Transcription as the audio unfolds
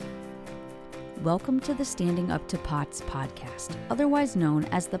Welcome to the Standing Up to POTS podcast, otherwise known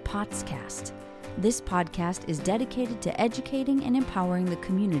as the POTScast. This podcast is dedicated to educating and empowering the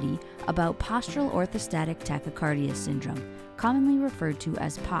community about postural orthostatic tachycardia syndrome, commonly referred to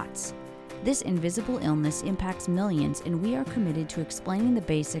as POTS. This invisible illness impacts millions, and we are committed to explaining the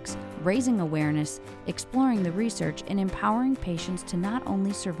basics, raising awareness, exploring the research, and empowering patients to not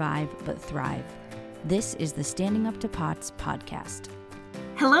only survive but thrive. This is the Standing Up to POTS podcast.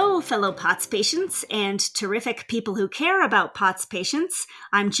 Hello, fellow POTS patients and terrific people who care about POTS patients.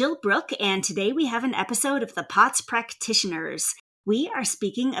 I'm Jill Brooke, and today we have an episode of the POTS Practitioners. We are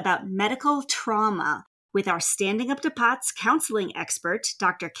speaking about medical trauma with our Standing Up to POTS counseling expert,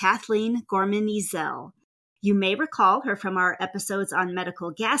 Dr. Kathleen Gorman-Ezell. You may recall her from our episodes on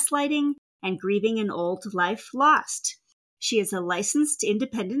medical gaslighting and grieving an old life lost. She is a licensed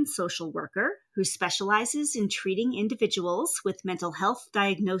independent social worker who specializes in treating individuals with mental health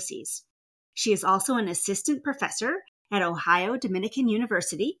diagnoses. She is also an assistant professor at Ohio Dominican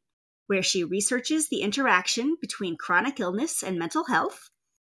University, where she researches the interaction between chronic illness and mental health.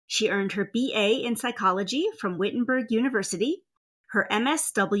 She earned her BA in psychology from Wittenberg University, her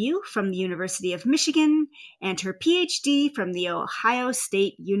MSW from the University of Michigan, and her PhD from the Ohio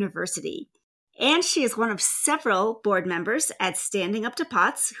State University. And she is one of several board members at Standing Up to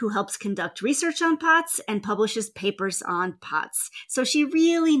POTS who helps conduct research on POTS and publishes papers on POTS. So she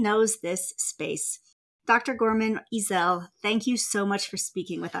really knows this space. Dr. Gorman-Ezell, thank you so much for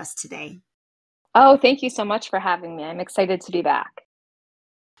speaking with us today. Oh, thank you so much for having me. I'm excited to be back.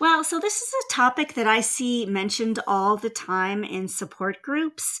 Well, so this is a topic that I see mentioned all the time in support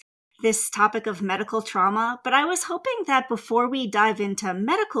groups, this topic of medical trauma. But I was hoping that before we dive into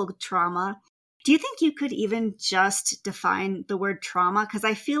medical trauma, do you think you could even just define the word trauma? Because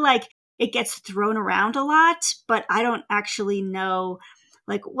I feel like it gets thrown around a lot, but I don't actually know,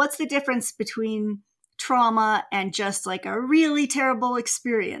 what's the difference between trauma and just a really terrible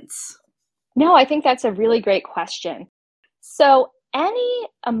experience? No, I think that's a really great question. So any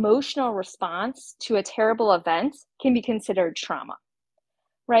emotional response to a terrible event can be considered trauma,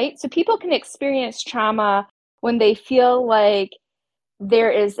 right? So people can experience trauma when they feel like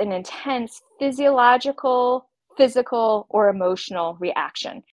there is an intense physiological, physical, or emotional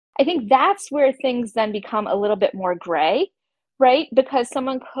reaction. I think that's where things then become a little bit more gray, right? Because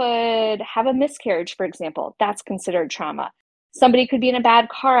someone could have a miscarriage, for example. That's considered trauma. Somebody could be in a bad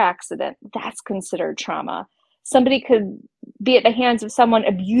car accident. That's considered trauma. Somebody could be at the hands of someone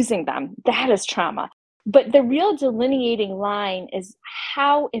abusing them. That is trauma. But the real delineating line is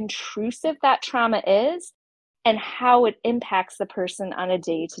how intrusive that trauma is and how it impacts the person on a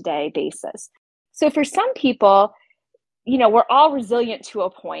day-to-day basis. So for some people, we're all resilient to a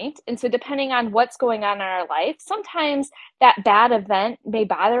point. And so depending on what's going on in our life, sometimes that bad event may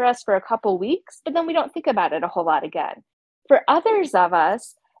bother us for a couple weeks, but then we don't think about it a whole lot again. For others of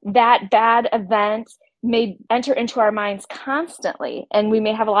us, that bad event may enter into our minds constantly, and we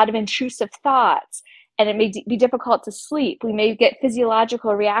may have a lot of intrusive thoughts, and it may be difficult to sleep. We may get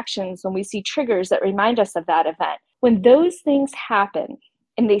physiological reactions when we see triggers that remind us of that event. When those things happen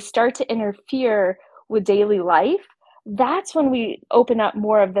and they start to interfere with daily life, that's when we open up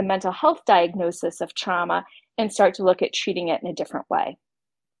more of the mental health diagnosis of trauma and start to look at treating it in a different way.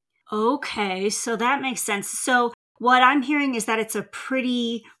 Okay, so that makes sense. So what I'm hearing is that it's a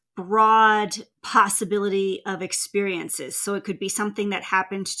pretty broad possibility of experiences. So it could be something that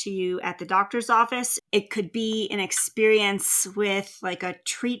happened to you at the doctor's office. It could be an experience with a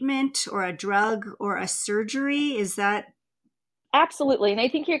treatment or a drug or a surgery. Is that? Absolutely. And I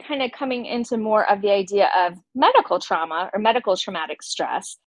think you're kind of coming into more of the idea of medical trauma or medical traumatic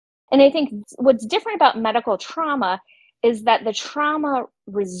stress. And I think what's different about medical trauma is that the trauma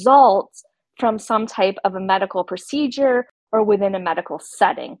results from some type of a medical procedure or within a medical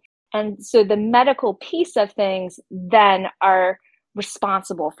setting. And so the medical piece of things then are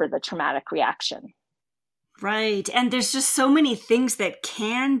responsible for the traumatic reaction. Right. And there's just so many things that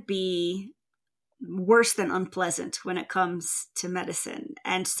can be worse than unpleasant when it comes to medicine.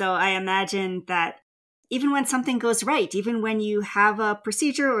 And so I imagine that even when something goes right, even when you have a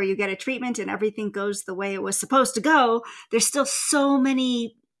procedure or you get a treatment and everything goes the way it was supposed to go, there's still so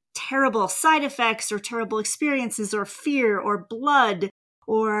many terrible side effects or terrible experiences or fear or blood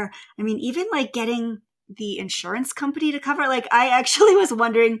or, even getting the insurance company to cover. I actually was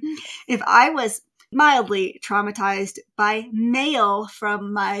wondering if I was mildly traumatized by mail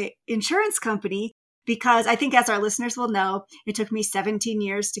from my insurance company, because I think, as our listeners will know, it took me 17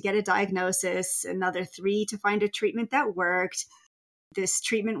 years to get a diagnosis, another 3 to find a treatment that worked. This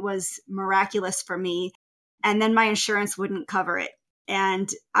treatment was miraculous for me. And then my insurance wouldn't cover it. And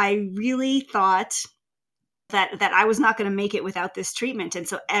I really thought that I was not going to make it without this treatment. And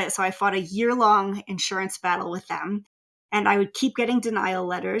so I fought a year-long insurance battle with them. And I would keep getting denial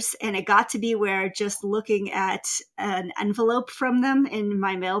letters. And it got to be where just looking at an envelope from them in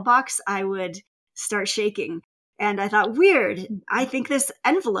my mailbox, I would start shaking. And I thought, weird, I think this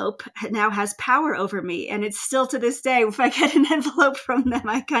envelope now has power over me. And it's still to this day, if I get an envelope from them,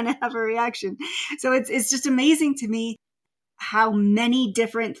 I kind of have a reaction. So it's just amazing to me how many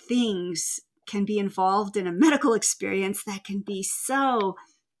different things can be involved in a medical experience that can be so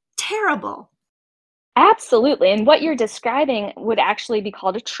terrible. Absolutely. And what you're describing would actually be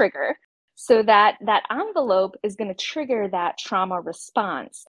called a trigger. So that envelope is going to trigger that trauma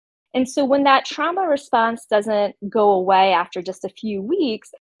response. And so when that trauma response doesn't go away after just a few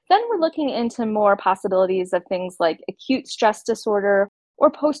weeks, then we're looking into more possibilities of things like acute stress disorder or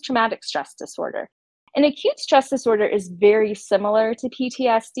post-traumatic stress disorder. And acute stress disorder is very similar to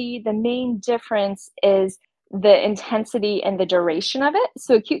PTSD. The main difference is the intensity and the duration of it.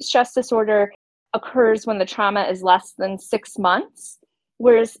 So acute stress disorder occurs when the trauma is less than 6 months,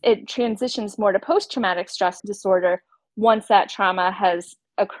 whereas it transitions more to post-traumatic stress disorder once that trauma has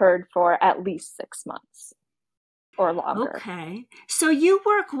occurred for at least 6 months or longer. Okay. So you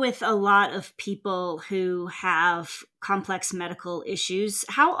work with a lot of people who have complex medical issues.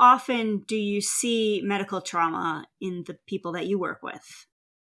 How often do you see medical trauma in the people that you work with?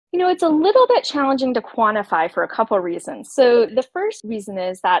 It's a little bit challenging to quantify for a couple of reasons. So the first reason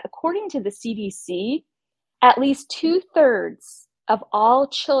is that according to the CDC, at least 2/3 of all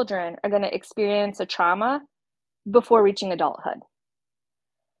children are going to experience a trauma before reaching adulthood.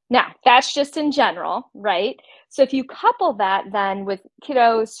 Now, that's just in general, right? So if you couple that then with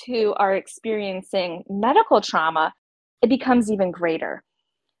kiddos who are experiencing medical trauma, it becomes even greater.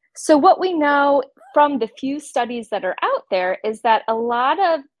 So what we know from the few studies that are out there is that a lot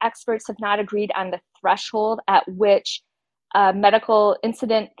of experts have not agreed on the threshold at which a medical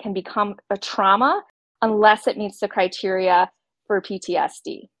incident can become a trauma unless it meets the criteria for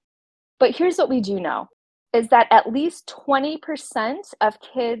PTSD. But here's what we do know, is that at least 20% of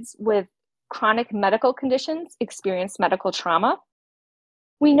kids with chronic medical conditions experience medical trauma.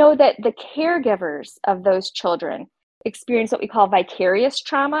 We know that the caregivers of those children experience what we call vicarious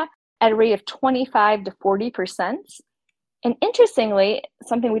trauma at a rate of 25 to 40%. And interestingly,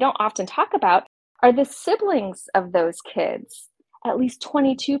 something we don't often talk about are the siblings of those kids. At least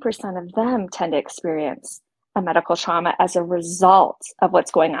 22% of them tend to experience a medical trauma as a result of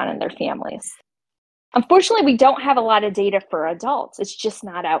what's going on in their families. Unfortunately, we don't have a lot of data for adults. It's just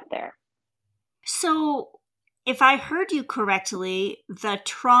not out there. So if I heard you correctly, the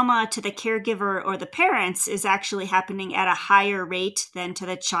trauma to the caregiver or the parents is actually happening at a higher rate than to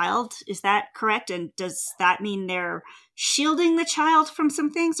the child. Is that correct? And does that mean they're shielding the child from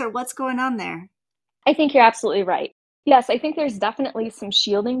some things, or what's going on there? I think you're absolutely right. Yes, I think there's definitely some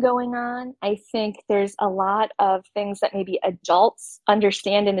shielding going on. I think there's a lot of things that maybe adults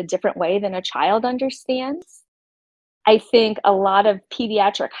understand in a different way than a child understands. I think a lot of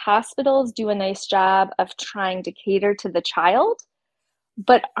pediatric hospitals do a nice job of trying to cater to the child,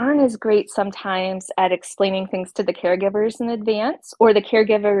 but aren't as great sometimes at explaining things to the caregivers in advance, or the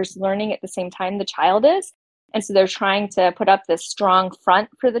caregivers learning at the same time the child is. And so they're trying to put up this strong front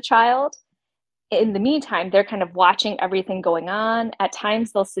for the child. In the meantime, they're kind of watching everything going on. At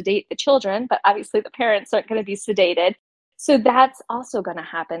times they'll sedate the children, but obviously the parents aren't going to be sedated. So that's also going to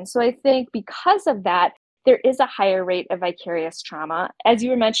happen. So I think because of that, there is a higher rate of vicarious trauma. As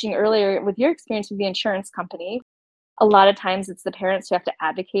you were mentioning earlier, with your experience with the insurance company, a lot of times it's the parents who have to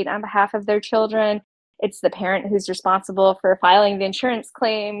advocate on behalf of their children. It's the parent who's responsible for filing the insurance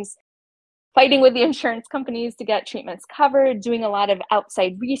claims, fighting with the insurance companies to get treatments covered, doing a lot of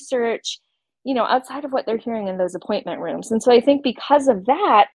outside research, outside of what they're hearing in those appointment rooms. And so I think because of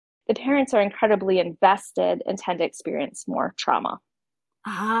that, the parents are incredibly invested and tend to experience more trauma.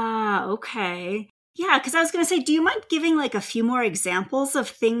 Ah, okay. Yeah, because I was going to say, do you mind giving like a few more examples of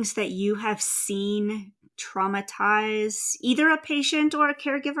things that you have seen traumatize either a patient or a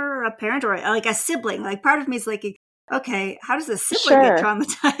caregiver or a parent or like a sibling? Like part of me is like, okay, how does a sibling get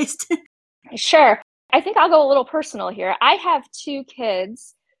traumatized? Sure. I think I'll go a little personal here. I have 2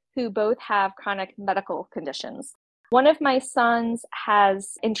 kids who both have chronic medical conditions. One of my sons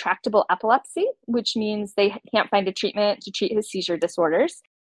has intractable epilepsy, which means they can't find a treatment to treat his seizure disorders.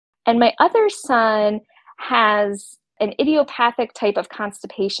 And my other son has an idiopathic type of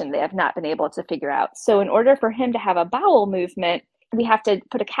constipation they have not been able to figure out. So in order for him to have a bowel movement, we have to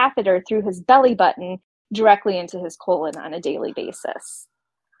put a catheter through his belly button directly into his colon on a daily basis.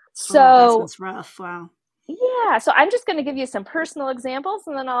 So that sounds rough. Wow. Yeah, so I'm just going to give you some personal examples,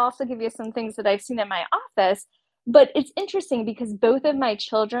 and then I'll also give you some things that I've seen in my office. But it's interesting because both of my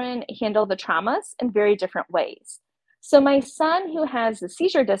children handle the traumas in very different ways. So my son, who has the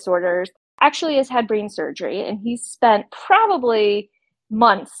seizure disorders, actually has had brain surgery, and he's spent probably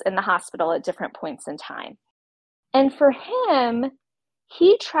months in the hospital at different points in time. And for him,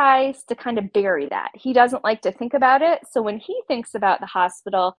 he tries to kind of bury that. He doesn't like to think about it. So when he thinks about the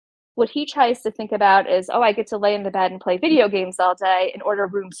hospital, what he tries to think about is, oh, I get to lay in the bed and play video games all day and order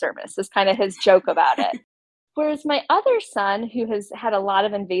room service, is kind of his joke about it. Whereas my other son, who has had a lot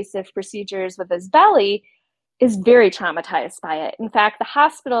of invasive procedures with his belly, is very traumatized by it. In fact, the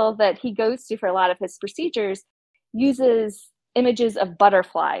hospital that he goes to for a lot of his procedures uses images of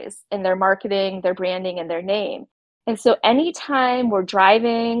butterflies in their marketing, their branding, and their name. And so anytime we're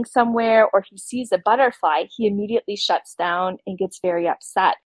driving somewhere or he sees a butterfly, he immediately shuts down and gets very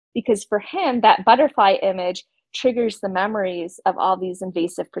upset, because for him, that butterfly image triggers the memories of all these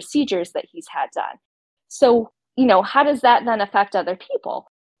invasive procedures that he's had done. So, how does that then affect other people?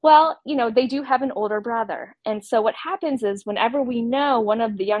 Well, they do have an older brother. And so what happens is whenever we know one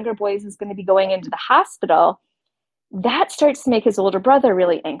of the younger boys is going to be going into the hospital, that starts to make his older brother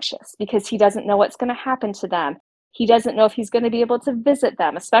really anxious because he doesn't know what's going to happen to them. He doesn't know if he's going to be able to visit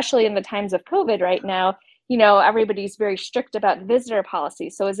them, especially in the times of COVID right now. Everybody's very strict about the visitor policy.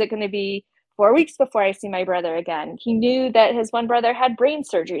 So is it going to be 4 weeks before I see my brother again? He knew that his one brother had brain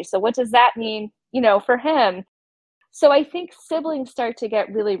surgery. So what does that mean, for him? So I think siblings start to get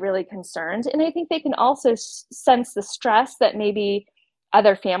really, really concerned. And I think they can also sense the stress that maybe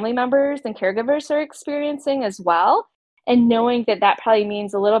other family members and caregivers are experiencing as well. And knowing that that probably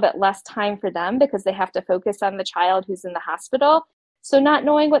means a little bit less time for them because they have to focus on the child who's in the hospital. So not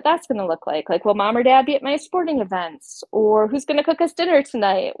knowing what that's going to look like will mom or dad be at my sporting events? Or who's going to cook us dinner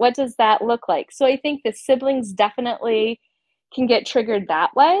tonight? What does that look like? So I think the siblings definitely can get triggered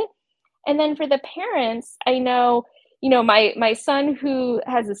that way. And then for the parents, I know, my son who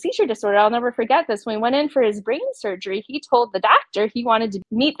has a seizure disorder, I'll never forget this. When he went in for his brain surgery, he told the doctor he wanted to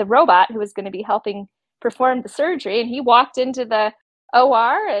meet the robot who was going to be helping perform the surgery. And he walked into the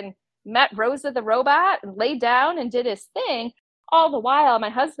OR and met Rosa the robot and laid down and did his thing. All the while,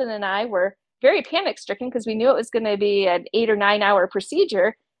 my husband and I were very panic stricken because we knew it was going to be an 8 or 9 hour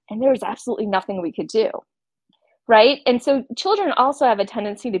procedure. And there was absolutely nothing we could do. Right? And so children also have a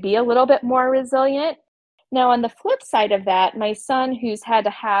tendency to be a little bit more resilient. Now, on the flip side of that, my son, who's had to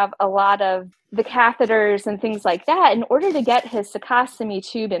have a lot of the catheters and things like that, in order to get his cecostomy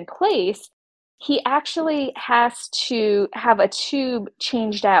tube in place, he actually has to have a tube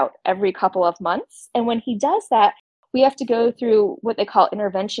changed out every couple of months. And when he does that, we have to go through what they call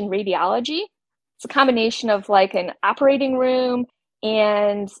intervention radiology. It's a combination of an operating room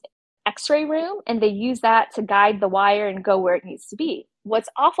and X-ray room, and they use that to guide the wire and go where it needs to be. What's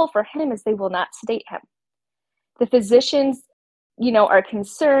awful for him is they will not sedate him. The physicians, are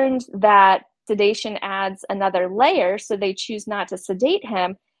concerned that sedation adds another layer, so they choose not to sedate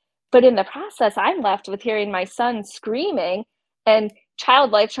him. But in the process, I'm left with hearing my son screaming and child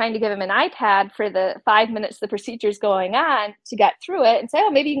life trying to give him an iPad for the 5 minutes the procedure's going on to get through it and say,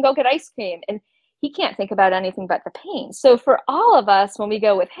 oh, maybe you can go get ice cream. And he can't think about anything but the pain. So for all of us, when we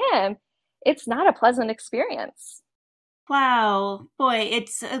go with him, it's not a pleasant experience. Wow. Boy,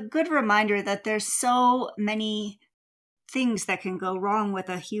 it's a good reminder that there's so many things that can go wrong with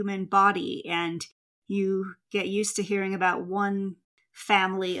a human body, and you get used to hearing about one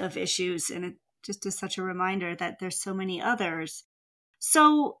family of issues, and it just is such a reminder that there's so many others.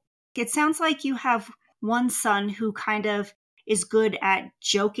 So it sounds like you have one son who kind of is good at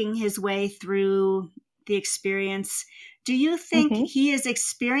joking his way through the experience. Do you think he is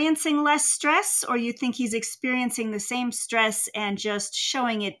experiencing less stress, or you think he's experiencing the same stress and just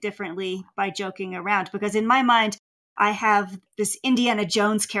showing it differently by joking around? Because in my mind, I have this Indiana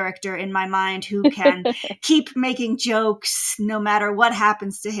Jones character in my mind who can keep making jokes no matter what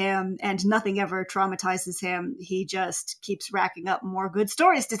happens to him, and nothing ever traumatizes him. He just keeps racking up more good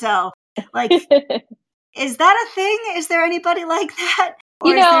stories to tell. Is that a thing? Is there anybody like that?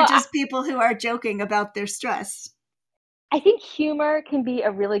 Or is there just people who are joking about their stress? I think humor can be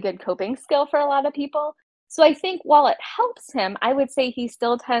a really good coping skill for a lot of people. So I think while it helps him, I would say he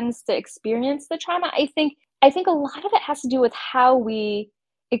still tends to experience the trauma. I think a lot of it has to do with how we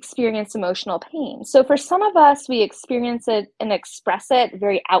experience emotional pain. So for some of us, we experience it and express it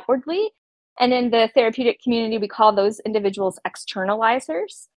very outwardly. And in the therapeutic community, we call those individuals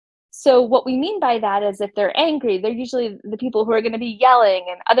externalizers. So what we mean by that is if they're angry, they're usually the people who are going to be yelling,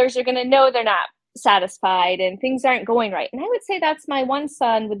 and others are going to know they're not satisfied and things aren't going right. And I would say that's my one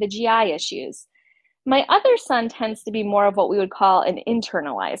son with the GI issues. My other son tends to be more of what we would call an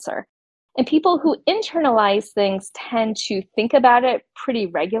internalizer. And people who internalize things tend to think about it pretty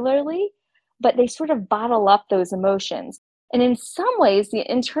regularly, but they sort of bottle up those emotions. And in some ways, the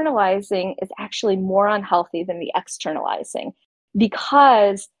internalizing is actually more unhealthy than the externalizing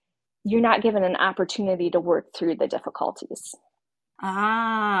because you're not given an opportunity to work through the difficulties.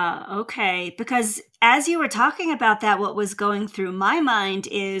 Ah, okay. Because as you were talking about that, what was going through my mind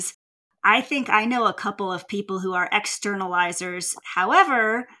is I think I know a couple of people who are externalizers.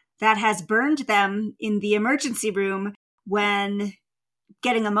 However, that has burned them in the emergency room when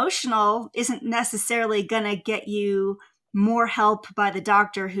getting emotional isn't necessarily going to get you more help by the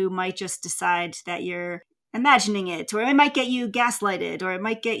doctor, who might just decide that you're imagining it, or it might get you gaslighted, or it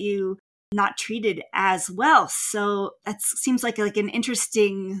might get you not treated as well. So that seems like an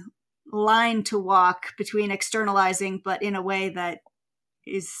interesting line to walk between externalizing, but in a way that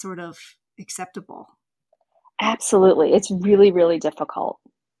is sort of acceptable. Absolutely. It's really, really difficult.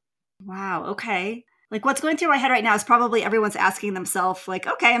 Wow. Okay. Like what's going through my head right now is probably everyone's asking themselves, like,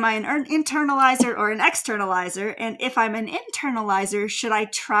 okay, am I an internalizer or an externalizer? And if I'm an internalizer, should I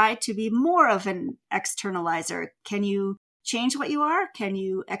try to be more of an externalizer? Can you change what you are? Can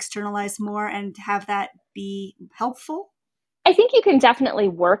you externalize more and have that be helpful? I think you can definitely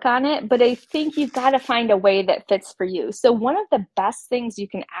work on it, but I think you've got to find a way that fits for you. So, one of the best things you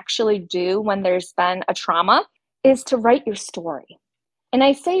can actually do when there's been a trauma is to write your story. And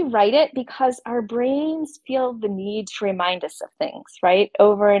I say write it because our brains feel the need to remind us of things, right?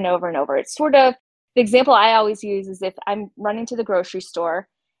 Over and over and over. It's sort of the example I always use is if I'm running to the grocery store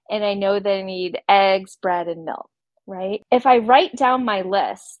and I know that I need eggs, bread, and milk, right? If I write down my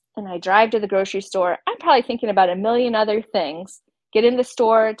list and I drive to the grocery store, I'm probably thinking about a million other things. Get in the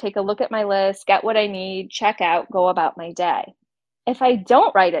store, take a look at my list, get what I need, check out, go about my day. If I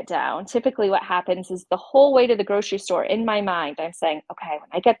don't write it down, typically what happens is the whole way to the grocery store in my mind, I'm saying, okay, when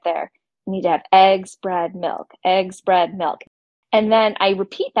I get there, I need to have eggs, bread, milk, eggs, bread, milk. And then I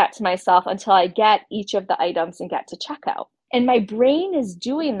repeat that to myself until I get each of the items and get to checkout. And my brain is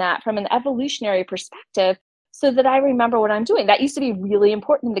doing that from an evolutionary perspective so that I remember what I'm doing. That used to be really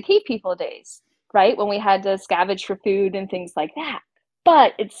important in the cave people days, right? When we had to scavenge for food and things like that.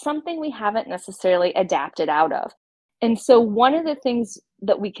 But it's something we haven't necessarily adapted out of. And so one of the things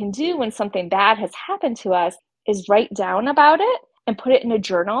that we can do when something bad has happened to us is write down about it and put it in a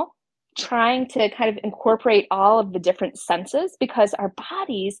journal, trying to kind of incorporate all of the different senses because our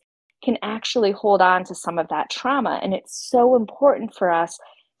bodies can actually hold on to some of that trauma. And it's so important for us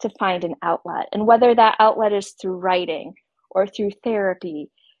to find an outlet. And whether that outlet is through writing or through therapy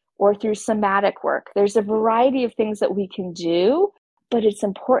or through somatic work, there's a variety of things that we can do, but it's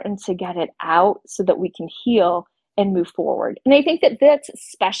important to get it out so that we can heal and move forward. And I think that that's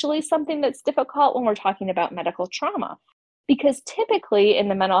especially something that's difficult when we're talking about medical trauma, because typically in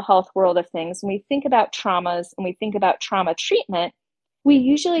the mental health world of things, when we think about traumas and we think about trauma treatment, we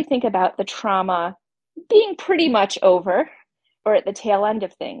usually think about the trauma being pretty much over or at the tail end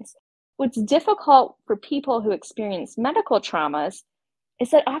of things. What's difficult for people who experience medical traumas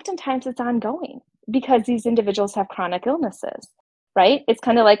is that oftentimes it's ongoing because these individuals have chronic illnesses. Right? It's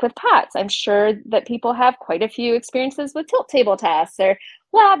kind of like with POTS. I'm sure that people have quite a few experiences with tilt table tests or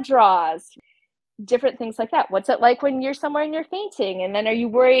lab draws, different things like that. What's it like when you're somewhere and you're fainting? And then are you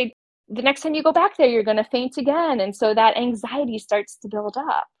worried the next time you go back there, you're going to faint again? And so that anxiety starts to build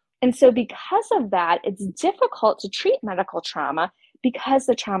up. And so because of that, it's difficult to treat medical trauma because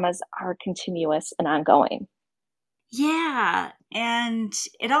the traumas are continuous and ongoing. Yeah. And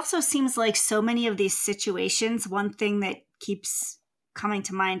it also seems like so many of these situations, one thing that keeps coming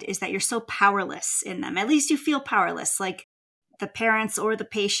to mind is that you're so powerless in them. At least you feel powerless, like the parents or the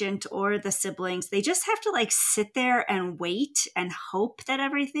patient or the siblings, they just have to sit there and wait and hope that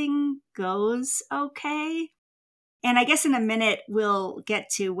everything goes okay. And I guess in a minute, we'll get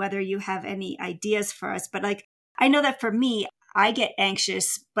to whether you have any ideas for us. But I know that for me, I get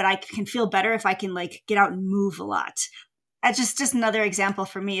anxious, but I can feel better if I can get out and move a lot. Just another example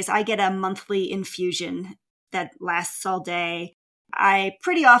for me is I get a monthly infusion that lasts all day. I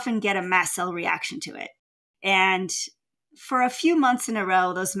pretty often get a mast cell reaction to it. And for a few months in a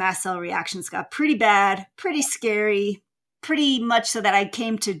row, those mast cell reactions got pretty bad, pretty scary, pretty much so that I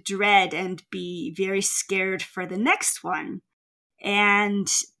came to dread and be very scared for the next one. And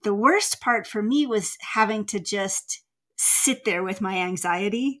the worst part for me was having to just sit there with my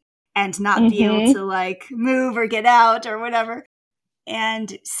anxiety and not be able to move or get out or whatever.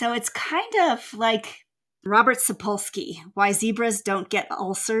 And so it's kind of like Robert Sapolsky, Why Zebras Don't Get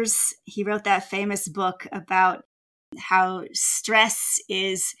Ulcers. He wrote that famous book about how stress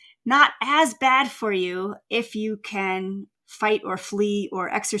is not as bad for you if you can fight or flee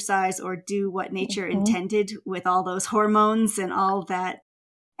or exercise or do what nature intended with all those hormones and all that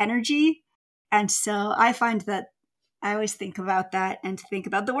energy. And so I find that I always think about that and think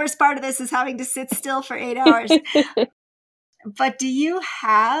about the worst part of this is having to sit still for 8 hours. But do you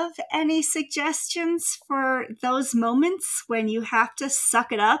have any suggestions for those moments when you have to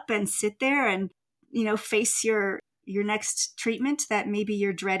suck it up and sit there and, face your next treatment that maybe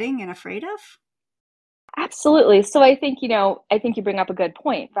you're dreading and afraid of? Absolutely. So I think you bring up a good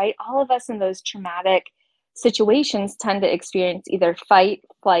point, right? All of us in those traumatic situations tend to experience either fight,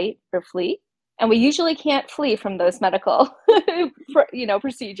 flight, or flee. And we usually can't flee from those medical,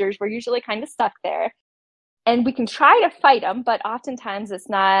 procedures. We're usually kind of stuck there. And we can try to fight them, but oftentimes it's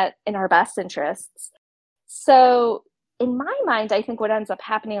not in our best interests. So in my mind, I think what ends up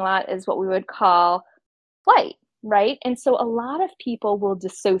happening a lot is what we would call flight, right? And so a lot of people will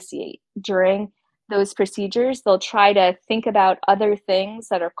dissociate during those procedures. They'll try to think about other things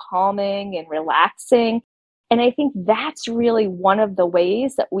that are calming and relaxing. And I think that's really one of the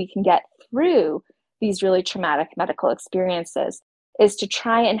ways that we can get through these really traumatic medical experiences, is to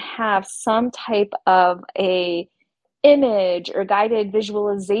try and have some type of a image or guided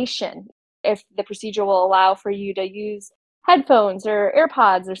visualization. If the procedure will allow for you to use headphones or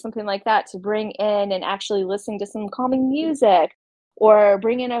AirPods or something like that to bring in and actually listen to some calming music, or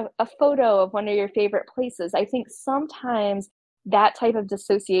bring in a photo of one of your favorite places. I think sometimes that type of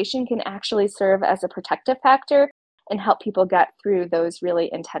dissociation can actually serve as a protective factor and help people get through those really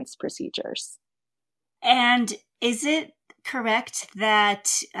intense procedures. And is it correct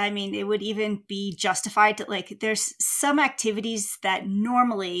that, it would even be justified to, there's some activities that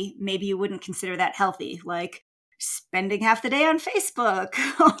normally maybe you wouldn't consider that healthy, like spending half the day on Facebook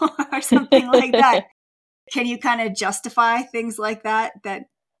or something like that. Can you kind of justify things like that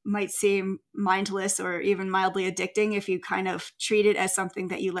might seem mindless or even mildly addicting if you kind of treat it as something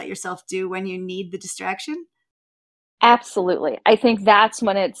that you let yourself do when you need the distraction? Absolutely. I think that's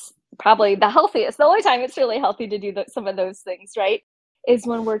when it's probably the healthiest. The only time it's really healthy to do some of those things, right, is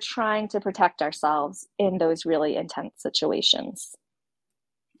when we're trying to protect ourselves in those really intense situations.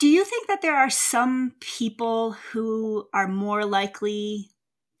 Do you think that there are some people who are more likely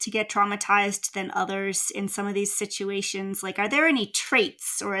to get traumatized than others in some of these situations? Are there any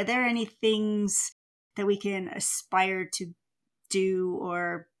traits or are there any things that we can aspire to do,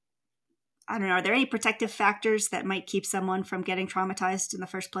 or I don't know, are there any protective factors that might keep someone from getting traumatized in the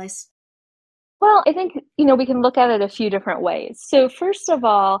first place? Well, I think, we can look at it a few different ways. So first of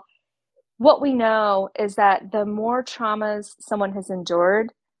all, what we know is that the more traumas someone has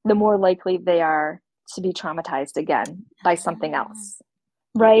endured, the more likely they are to be traumatized again by something else,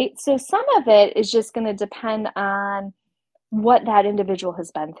 right? So some of it is just going to depend on what that individual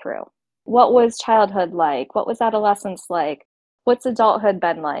has been through. What was childhood like? What was adolescence like? What's adulthood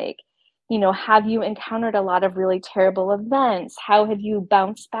been like? Have you encountered a lot of really terrible events? How have you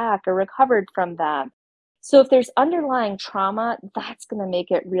bounced back or recovered from them? So if there's underlying trauma, that's going to make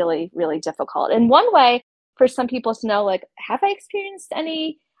it really, really difficult. And one way for some people to know, have I experienced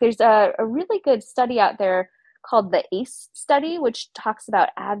any? There's a really good study out there called the ACE study, which talks about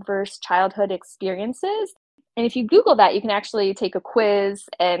adverse childhood experiences. And if you Google that, you can actually take a quiz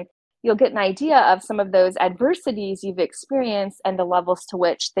and you'll get an idea of some of those adversities you've experienced and the levels to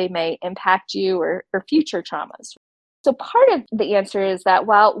which they may impact you or future traumas. So part of the answer is that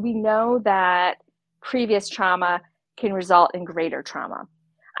while we know that previous trauma can result in greater trauma,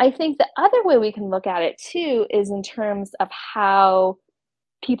 I think the other way we can look at it too is in terms of how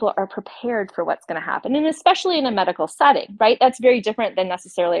people are prepared for what's going to happen, and especially in a medical setting, right? That's very different than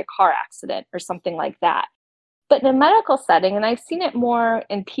necessarily a car accident or something like that. But in a medical setting, and I've seen it more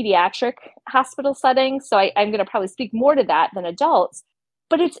in pediatric hospital settings, so I'm going to probably speak more to that than adults,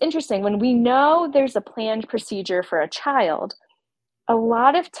 but it's interesting. When we know there's a planned procedure for a child, a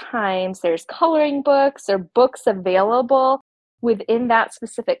lot of times there's coloring books or books available within that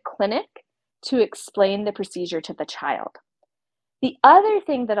specific clinic to explain the procedure to the child. The other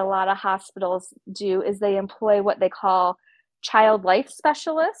thing that a lot of hospitals do is they employ what they call child life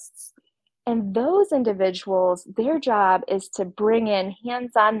specialists. And those individuals, their job is to bring in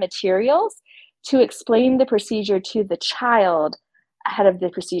hands-on materials to explain the procedure to the child ahead of the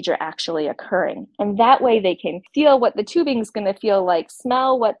procedure actually occurring. And that way they can feel what the tubing is going to feel like,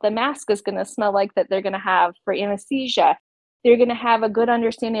 smell what the mask is going to smell like that they're going to have for anesthesia. They're going to have a good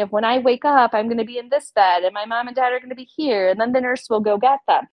understanding of when I wake up, I'm going to be in this bed and my mom and dad are going to be here, and then the nurse will go get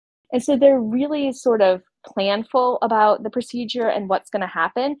them. And so they're really sort of planful about the procedure and what's going to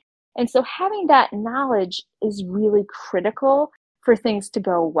happen. And so having that knowledge is really critical for things to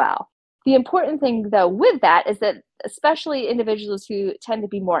go well. The important thing, though, with that is that especially individuals who tend to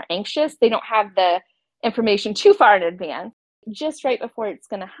be more anxious, they don't have the information too far in advance, just right before it's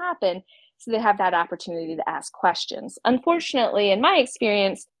going to happen. So they have that opportunity to ask questions. Unfortunately, in my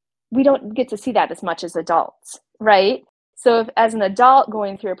experience, we don't get to see that as much as adults, right? So if as an adult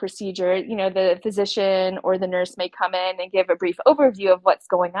going through a procedure, the physician or the nurse may come in and give a brief overview of what's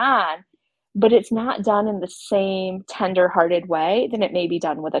going on, but it's not done in the same tender-hearted way than it may be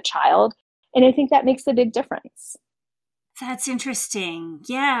done with a child. And I think that makes a big difference. That's interesting.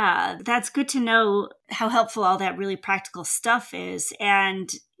 Yeah, that's good to know how helpful all that really practical stuff is.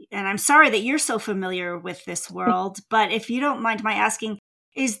 And I'm sorry that you're so familiar with this world, but if you don't mind my asking,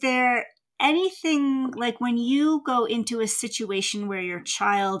 is there anything like when you go into a situation where your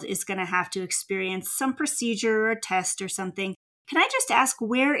child is going to have to experience some procedure or test or something, can I just ask,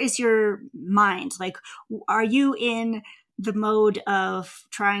 where is your mind? Like, are you in the mode of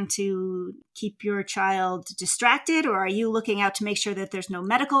trying to keep your child distracted, or are you looking out to make sure that there's no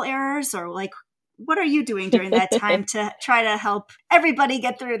medical errors, or like, what are you doing during that time to try to help everybody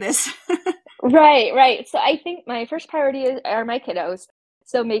get through this? Right. So I think my first priority are my kiddos.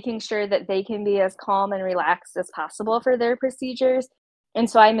 So making sure that they can be as calm and relaxed as possible for their procedures. And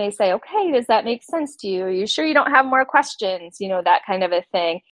so I may say, okay, does that make sense to you? Are you sure you don't have more questions? That kind of a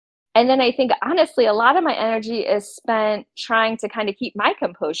thing. And then I think, honestly, a lot of my energy is spent trying to kind of keep my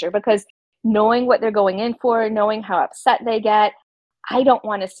composure, because knowing what they're going in for, knowing how upset they get, I don't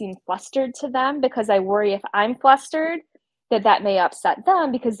want to seem flustered to them, because I worry if I'm flustered that may upset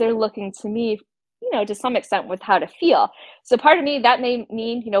them, because they're looking to me, to some extent with how to feel. So part of me, that may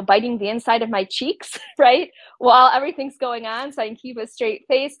mean, biting the inside of my cheeks, right? While everything's going on, so I can keep a straight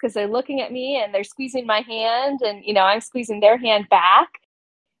face, because they're looking at me and they're squeezing my hand, and, I'm squeezing their hand back,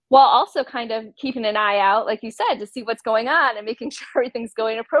 while also kind of keeping an eye out, like you said, to see what's going on and making sure everything's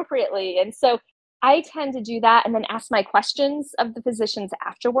going appropriately. And so I tend to do that and then ask my questions of the physicians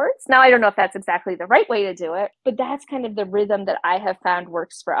afterwards. Now, I don't know if that's exactly the right way to do it, but that's kind of the rhythm that I have found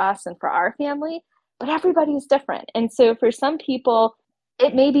works for us and for our family. But everybody's different. And so for some people,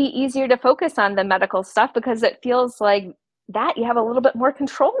 it may be easier to focus on the medical stuff, because it feels like that you have a little bit more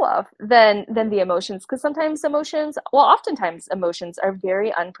control of than the emotions, because oftentimes emotions are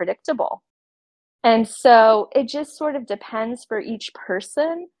very unpredictable. And so it just sort of depends for each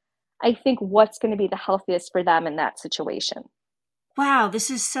person, I think, what's going to be the healthiest for them in that situation. Wow, this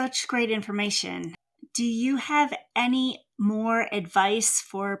is such great information. Do you have any more advice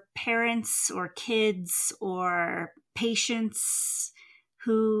for parents or kids or patients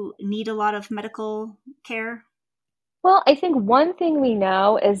who need a lot of medical care? Well, I think one thing we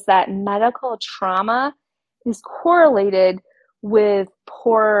know is that medical trauma is correlated with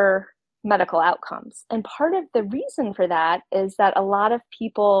poor medical outcomes. And part of the reason for that is that a lot of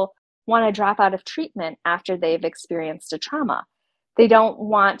people want to drop out of treatment after they've experienced a trauma. They don't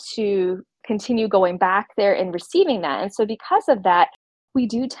want to continue going back there and receiving that. And so because of that, we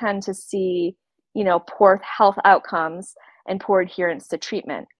do tend to see, poor health outcomes and poor adherence to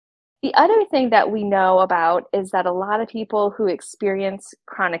treatment. The other thing that we know about is that a lot of people who experience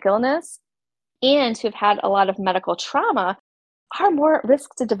chronic illness and who've had a lot of medical trauma are more at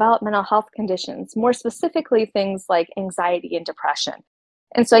risk to develop mental health conditions, more specifically things like anxiety and depression.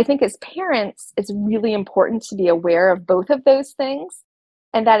 And so I think as parents, it's really important to be aware of both of those things.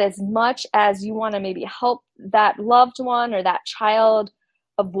 And that as much as you want to maybe help that loved one or that child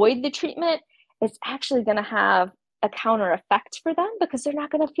avoid the treatment, it's actually going to have a counter effect for them, because they're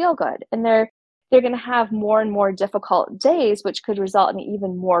not going to feel good, and they're going to have more and more difficult days, which could result in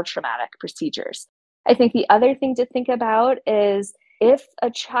even more traumatic procedures. I think the other thing to think about is if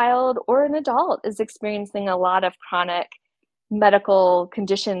a child or an adult is experiencing a lot of chronic medical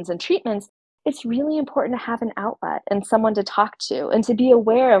conditions and treatments, it's really important to have an outlet and someone to talk to, and to be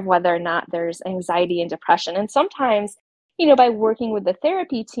aware of whether or not there's anxiety and depression. And sometimes, by working with the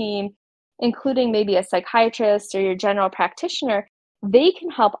therapy team, including maybe a psychiatrist or your general practitioner, they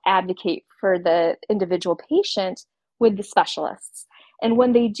can help advocate for the individual patient with the specialists. And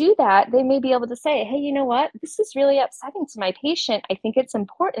when they do that, they may be able to say, hey, you know what? This is really upsetting to my patient. I think it's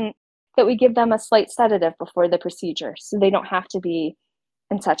important that we give them a slight sedative before the procedure so they don't have to be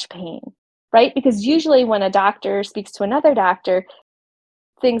in such pain, right? Because usually when a doctor speaks to another doctor,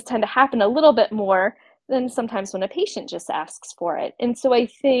 things tend to happen a little bit more than sometimes when a patient just asks for it. And so I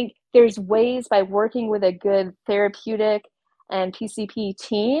think there's ways by working with a good therapeutic and PCP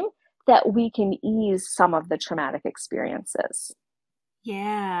team that we can ease some of the traumatic experiences.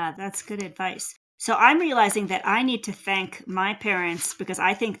 Yeah, that's good advice. So I'm realizing that I need to thank my parents, because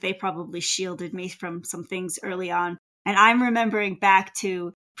I think they probably shielded me from some things early on. And I'm remembering back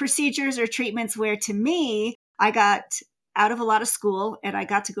to procedures or treatments where, to me, I got out of a lot of school and I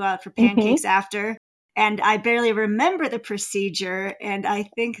got to go out for pancakes after. And I barely remember the procedure. And I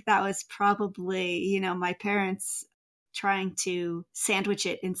think that was probably, my parents trying to sandwich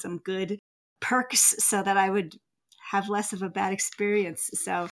it in some good perks so that I would have less of a bad experience.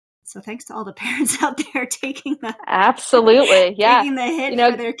 So thanks to all the parents out there taking the absolutely, yeah, taking the hit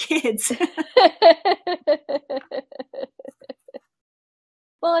for their kids.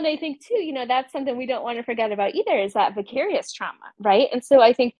 Well, and I think too, that's something we don't want to forget about either, is that vicarious trauma, right? And so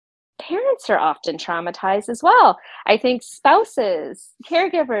I think parents are often traumatized as well. I think spouses,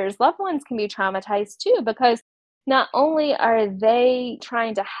 caregivers, loved ones can be traumatized too, because not only are they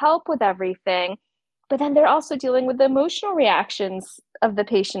trying to help with everything, but then they're also dealing with the emotional reactions of the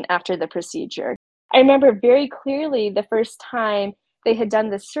patient after the procedure. I remember very clearly the first time they had done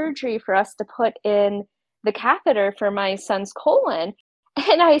the surgery for us to put in the catheter for my son's colon.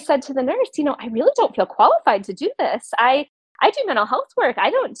 And I said to the nurse, I really don't feel qualified to do this. I do mental health work. I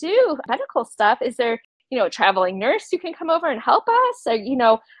don't do medical stuff. Is there, a traveling nurse who can come over and help us?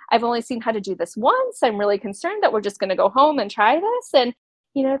 Or, I've only seen how to do this once. I'm really concerned that we're just going to go home and try this. And,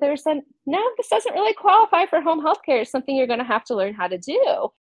 they said, no, this doesn't really qualify for home health care. It's something you're going to have to learn how to do.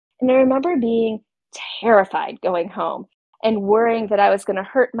 And I remember being terrified going home and worrying that I was going to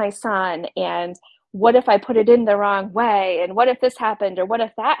hurt my son. And what if I put it in the wrong way? And what if this happened? Or what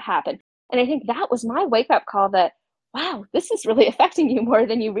if that happened? And I think that was my wake-up call that, wow, this is really affecting you more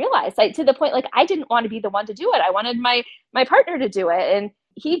than you realize. To the point, I didn't want to be the one to do it. I wanted my partner to do it. And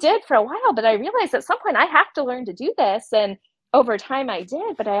he did for a while, but I realized at some point I have to learn to do this. And over time I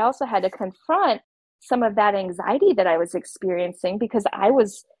did, but I also had to confront some of that anxiety that I was experiencing because I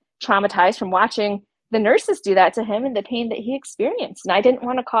was traumatized from watching the nurses do that to him and the pain that he experienced. And I didn't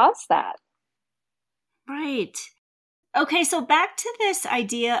want to cause that. Right. Okay, so back to this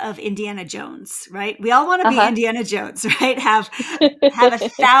idea of Indiana Jones, right? We all want to be Indiana Jones, right? Have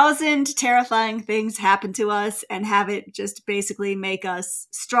 1,000 terrifying things happen to us and have it just basically make us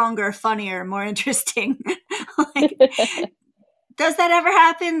stronger, funnier, more interesting. Does that ever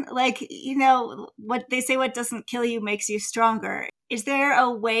happen? What they say, what doesn't kill you makes you stronger. Is there a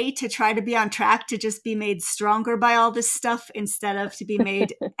way to try to be on track to just be made stronger by all this stuff instead of to be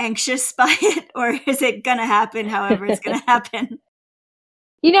made anxious by it? Or is it going to happen however it's going to happen?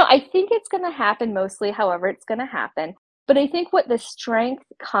 I think it's going to happen mostly however it's going to happen. But I think what the strength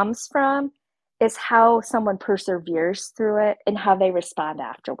comes from is how someone perseveres through it and how they respond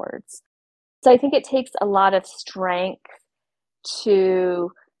afterwards. So I think it takes a lot of strength to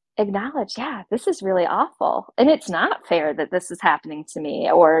acknowledge, yeah, this is really awful. And it's not fair that this is happening to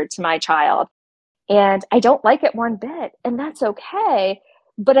me or to my child. And I don't like it one bit. And that's okay.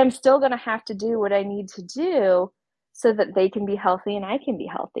 But I'm still going to have to do what I need to do so that they can be healthy and I can be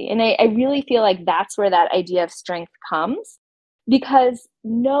healthy. And I really feel like that's where that idea of strength comes, because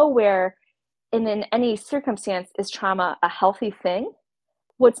nowhere in any circumstance is trauma a healthy thing.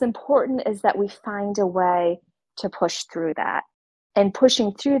 What's important is that we find a way to push through that. And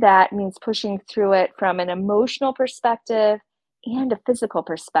pushing through that means pushing through it from an emotional perspective and a physical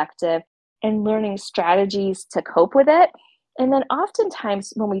perspective and learning strategies to cope with it. And then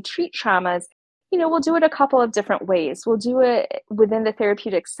oftentimes when we treat traumas, we'll do it a couple of different ways. We'll do it within the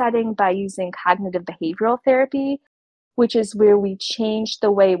therapeutic setting by using cognitive behavioral therapy, which is where we change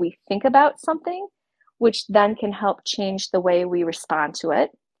the way we think about something, which then can help change the way we respond to it.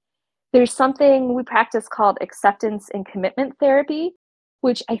 There's something we practice called acceptance and commitment therapy,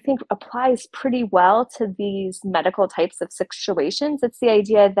 which I think applies pretty well to these medical types of situations. It's the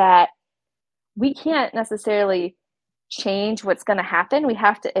idea that we can't necessarily change what's going to happen. We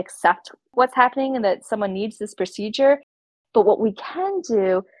have to accept what's happening and that someone needs this procedure. But what we can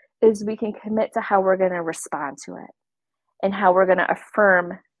do is we can commit to how we're going to respond to it and how we're going to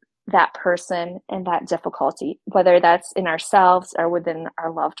affirm that person and that difficulty, whether that's in ourselves or within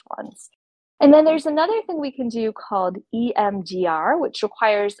our loved ones. And then there's another thing we can do called EMDR, which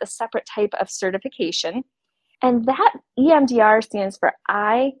requires a separate type of certification. And that EMDR stands for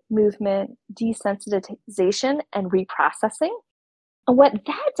eye movement desensitization and reprocessing. And what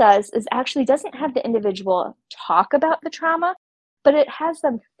that does is actually doesn't have the individual talk about the trauma, but it has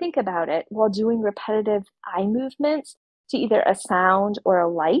them think about it while doing repetitive eye movements to either a sound or a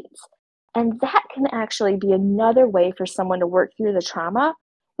light. And that can actually be another way for someone to work through the trauma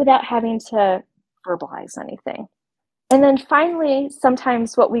without having to verbalize anything. And then finally,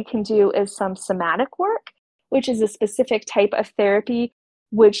 sometimes what we can do is some somatic work, which is a specific type of therapy,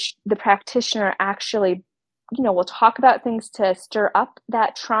 which the practitioner actually we'll talk about things to stir up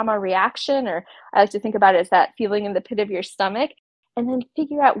that trauma reaction, or I like to think about it as that feeling in the pit of your stomach, and then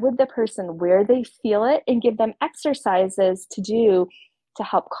figure out with the person where they feel it and give them exercises to do to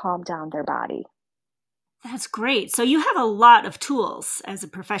help calm down their body. That's great. So you have a lot of tools as a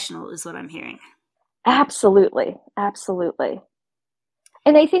professional, is what I'm hearing. Absolutely. Absolutely.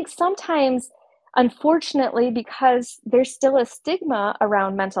 And I think sometimes, unfortunately, because there's still a stigma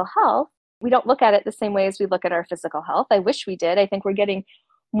around mental health, we don't look at it the same way as we look at our physical health. I wish we did. I think we're getting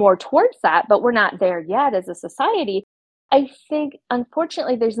more towards that, but we're not there yet as a society. I think,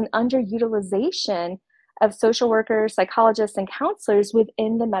 unfortunately, there's an underutilization of social workers, psychologists, and counselors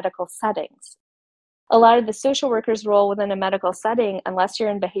within the medical settings. A lot of the social workers' role within a medical setting, unless you're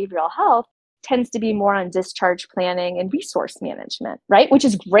in behavioral health, tends to be more on discharge planning and resource management, right? Which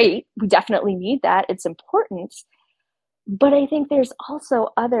is great. We definitely need that. It's important. But I think there's also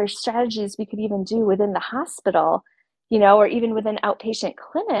other strategies we could even do within the hospital, or even within outpatient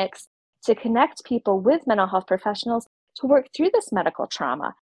clinics to connect people with mental health professionals to work through this medical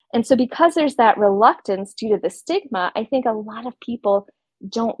trauma. And so because there's that reluctance due to the stigma, I think a lot of people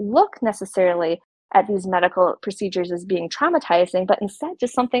don't look necessarily at these medical procedures as being traumatizing, but instead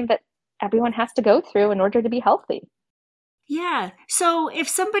just something that everyone has to go through in order to be healthy. Yeah. So if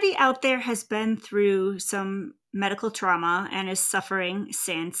somebody out there has been through some medical trauma and is suffering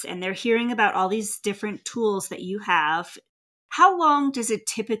since, and they're hearing about all these different tools that you have, how long does it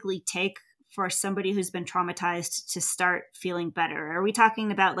typically take for somebody who's been traumatized to start feeling better? Are we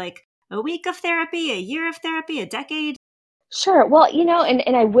talking about like a week of therapy, a year of therapy, a decade? Sure. Well,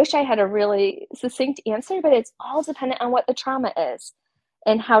 and I wish I had a really succinct answer, but it's all dependent on what the trauma is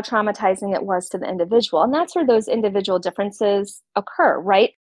and how traumatizing it was to the individual. And that's where those individual differences occur,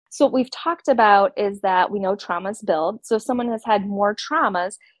 right? So what we've talked about is that we know traumas build. So if someone has had more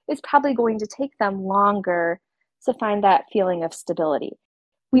traumas, it's probably going to take them longer to find that feeling of stability.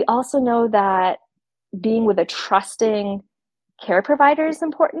 We also know that being with a trusting care provider is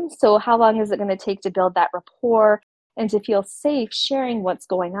important. So how long is it going to take to build that rapport and to feel safe sharing what's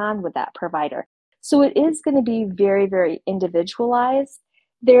going on with that provider? So it is going to be very, very individualized.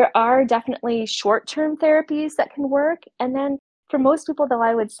 There are definitely short-term therapies that can work. And then for most people, though,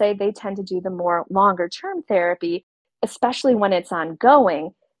 I would say they tend to do the more longer-term therapy, especially when it's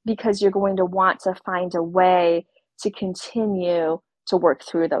ongoing, because you're going to want to find a way to continue to work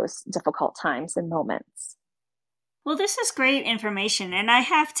through those difficult times and moments. Well, this is great information. And I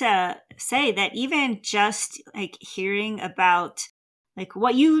have to say that even just like hearing about like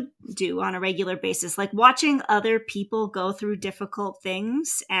what you do on a regular basis, like watching other people go through difficult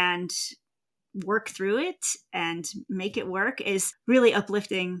things and work through it and make it work is really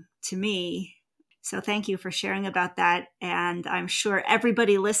uplifting to me. So thank you for sharing about that. And I'm sure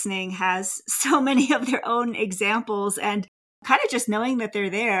everybody listening has so many of their own examples, and kind of just knowing that they're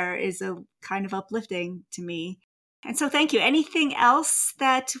there is a kind of uplifting to me. And so thank you. Anything else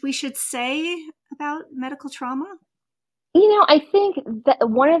that we should say about medical trauma? I think that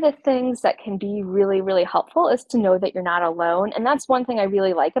one of the things that can be really, really helpful is to know that you're not alone. And that's one thing I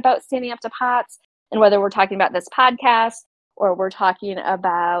really like about Standing Up to POTS. And whether we're talking about this podcast or we're talking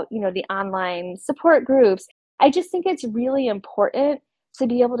about, the online support groups, I just think it's really important to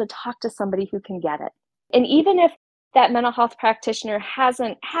be able to talk to somebody who can get it. And even if that mental health practitioner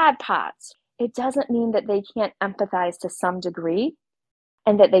hasn't had POTS, it doesn't mean that they can't empathize to some degree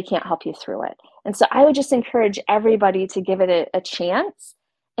and that they can't help you through it. And so I would just encourage everybody to give it a chance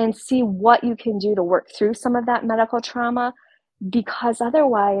and see what you can do to work through some of that medical trauma, because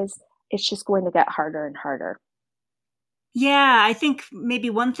otherwise it's just going to get harder and harder. Yeah, I think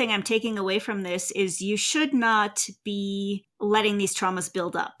maybe one thing I'm taking away from this is you should not be letting these traumas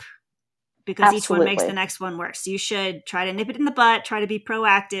build up, because each one makes the next one worse. You should try to nip it in the butt, try to be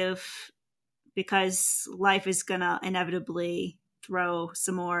proactive, because life is going to inevitably throw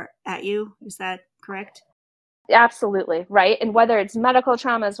some more at you. Is that correct? Absolutely, right. And whether it's medical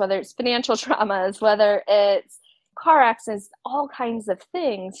traumas, whether it's financial traumas, whether it's car accidents, all kinds of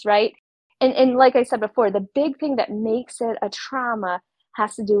things, right? And like I said before, the big thing that makes it a trauma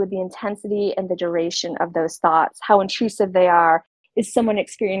has to do with the intensity and the duration of those thoughts, how intrusive they are. Is someone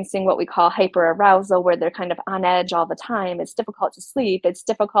experiencing what we call hyperarousal, where they're kind of on edge all the time? It's difficult to sleep. It's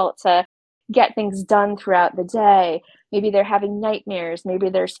difficult to get things done throughout the day. Maybe they're having nightmares. Maybe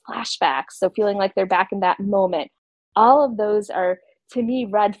there's flashbacks. So feeling like they're back in that moment. All of those are, to me,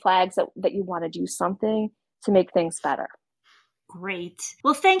 red flags that you want to do something to make things better. Great.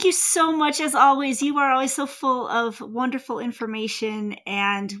 Well, thank you so much. As always, you are always so full of wonderful information,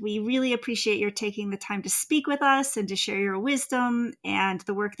 and we really appreciate your taking the time to speak with us and to share your wisdom and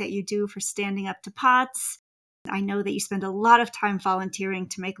the work that you do for Standing Up to POTS. I know that you spend a lot of time volunteering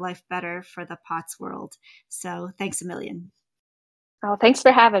to make life better for the POTS world. So thanks a million. Oh, thanks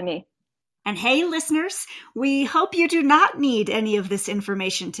for having me. And hey, listeners, we hope you do not need any of this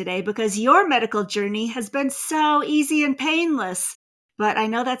information today because your medical journey has been so easy and painless. But I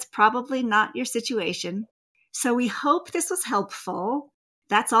know that's probably not your situation. So we hope this was helpful.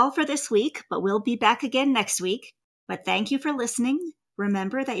 That's all for this week, but we'll be back again next week. But thank you for listening.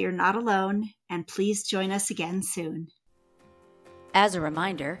 Remember that you're not alone, and please join us again soon. As a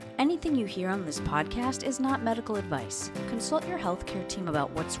reminder, anything you hear on this podcast is not medical advice. Consult your healthcare team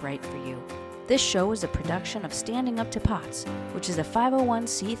about what's right for you. This show is a production of Standing Up to POTS, which is a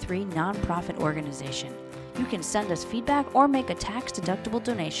 501c3 nonprofit organization. You can send us feedback or make a tax-deductible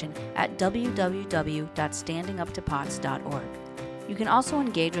donation at www.standinguptopots.org. You can also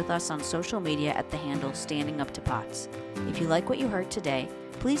engage with us on social media at the handle Standing Up to POTS. If you like what you heard today,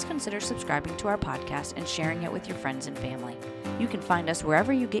 please consider subscribing to our podcast and sharing it with your friends and family. You can find us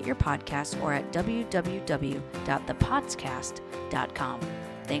wherever you get your podcasts or at www.thepotscast.com.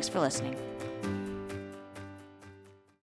 Thanks for listening.